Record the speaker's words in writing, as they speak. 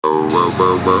Yeah, we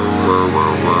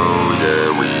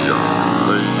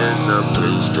are in the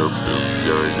place to be.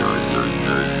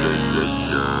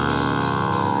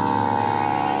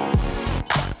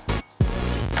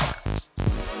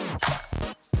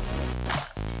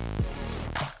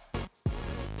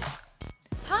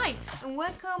 Hi, and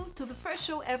welcome to the first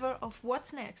show ever of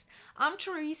What's Next. I'm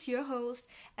Therese, your host,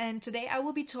 and today I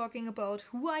will be talking about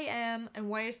who I am and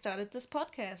why I started this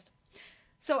podcast.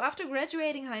 So, after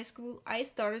graduating high school, I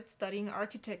started studying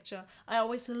architecture. I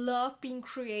always loved being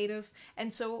creative,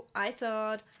 and so I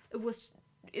thought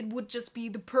it would just be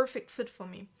the perfect fit for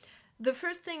me. The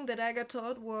first thing that I got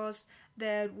taught was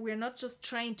that we're not just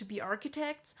trained to be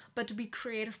architects, but to be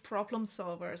creative problem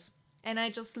solvers. And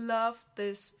I just love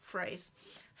this phrase.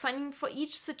 Finding for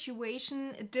each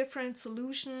situation a different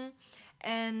solution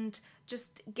and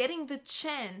just getting the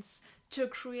chance to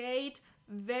create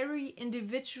very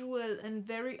individual and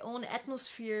very own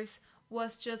atmospheres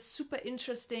was just super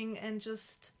interesting and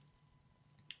just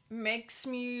makes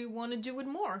me want to do it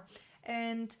more.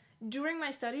 And during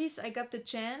my studies, I got the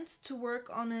chance to work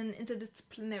on an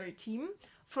interdisciplinary team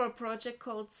for a project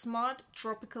called Smart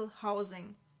Tropical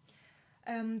Housing.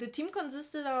 The team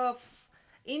consisted of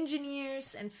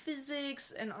engineers and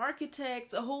physics and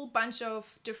architects, a whole bunch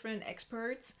of different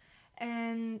experts,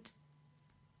 and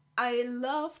I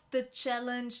loved the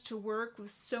challenge to work with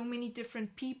so many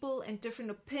different people and different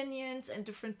opinions and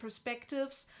different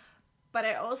perspectives, but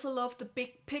I also loved the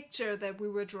big picture that we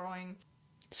were drawing.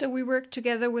 So we worked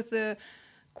together with the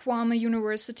Kwame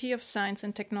University of Science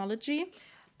and Technology,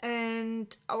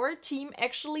 and our team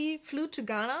actually flew to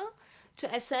Ghana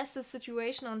to assess the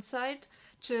situation on site,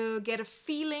 to get a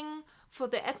feeling for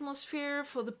the atmosphere,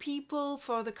 for the people,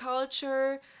 for the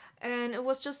culture. And it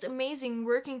was just amazing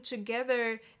working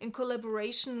together in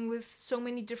collaboration with so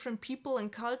many different people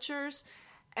and cultures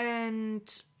and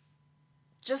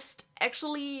just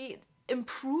actually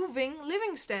improving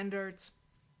living standards.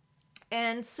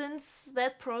 And since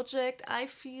that project, I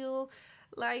feel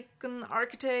like an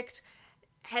architect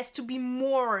has to be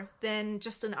more than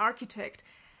just an architect.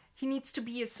 He needs to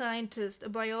be a scientist, a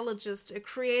biologist, a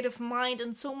creative mind,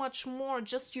 and so much more,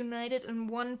 just united in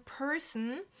one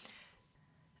person.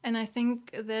 And I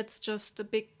think that's just a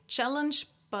big challenge,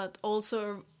 but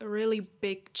also a really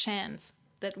big chance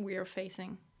that we are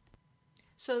facing.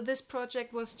 So this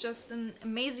project was just an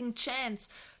amazing chance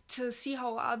to see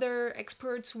how other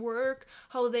experts work,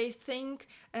 how they think,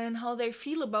 and how they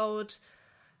feel about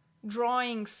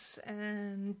drawings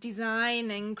and design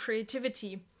and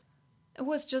creativity. It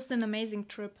was just an amazing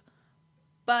trip.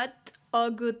 But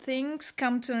all good things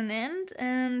come to an end,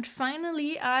 and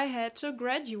finally I had to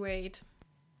graduate.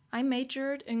 I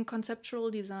majored in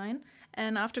conceptual design,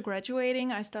 and after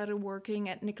graduating I started working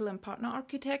at Nickel and Partner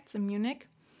Architects in Munich,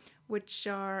 which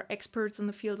are experts in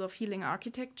the field of healing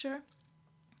architecture.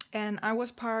 And I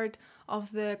was part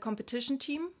of the competition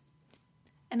team,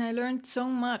 and I learned so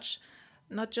much,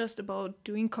 not just about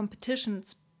doing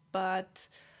competitions, but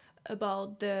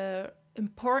about the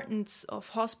importance of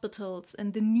hospitals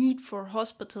and the need for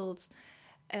hospitals.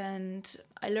 And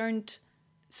I learned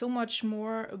so much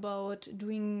more about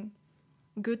doing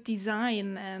good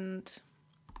design, and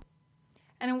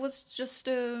it was just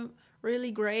a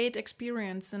really great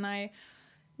experience. And I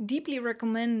deeply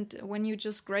recommend, when you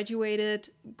just graduated,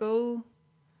 go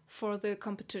for the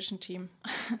competition team.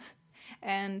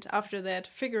 And after that,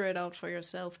 figure it out for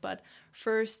yourself. But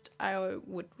first, I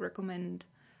would recommend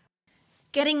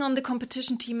getting on the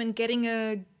competition team and getting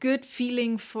a good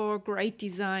feeling for great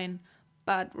design.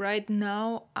 But right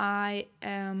now I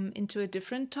am into a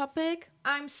different topic.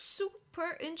 I'm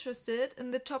super interested in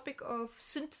the topic of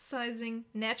synthesizing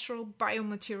natural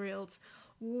biomaterials,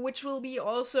 which will be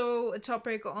also a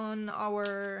topic on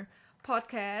our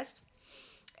podcast.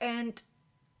 And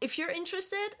if you're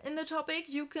interested in the topic,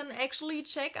 you can actually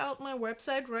check out my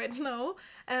website right now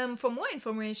for more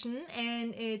information,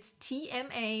 and it's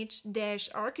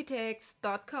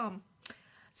tmh-architects.com.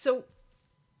 So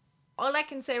all I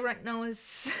can say right now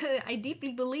is I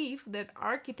deeply believe that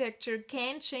architecture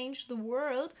can change the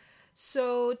world.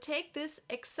 So take this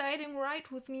exciting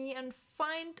ride with me and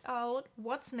find out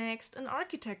what's next in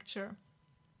architecture.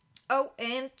 Oh,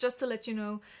 and just to let you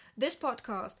know, this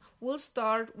podcast will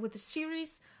start with a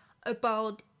series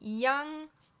about young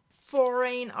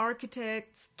foreign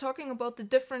architects, talking about the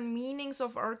different meanings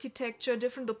of architecture,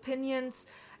 different opinions,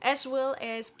 as well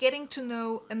as getting to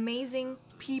know amazing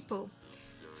people.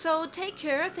 So take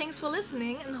care, thanks for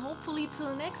listening, and hopefully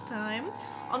till next time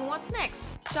on What's Next.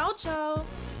 Ciao, ciao!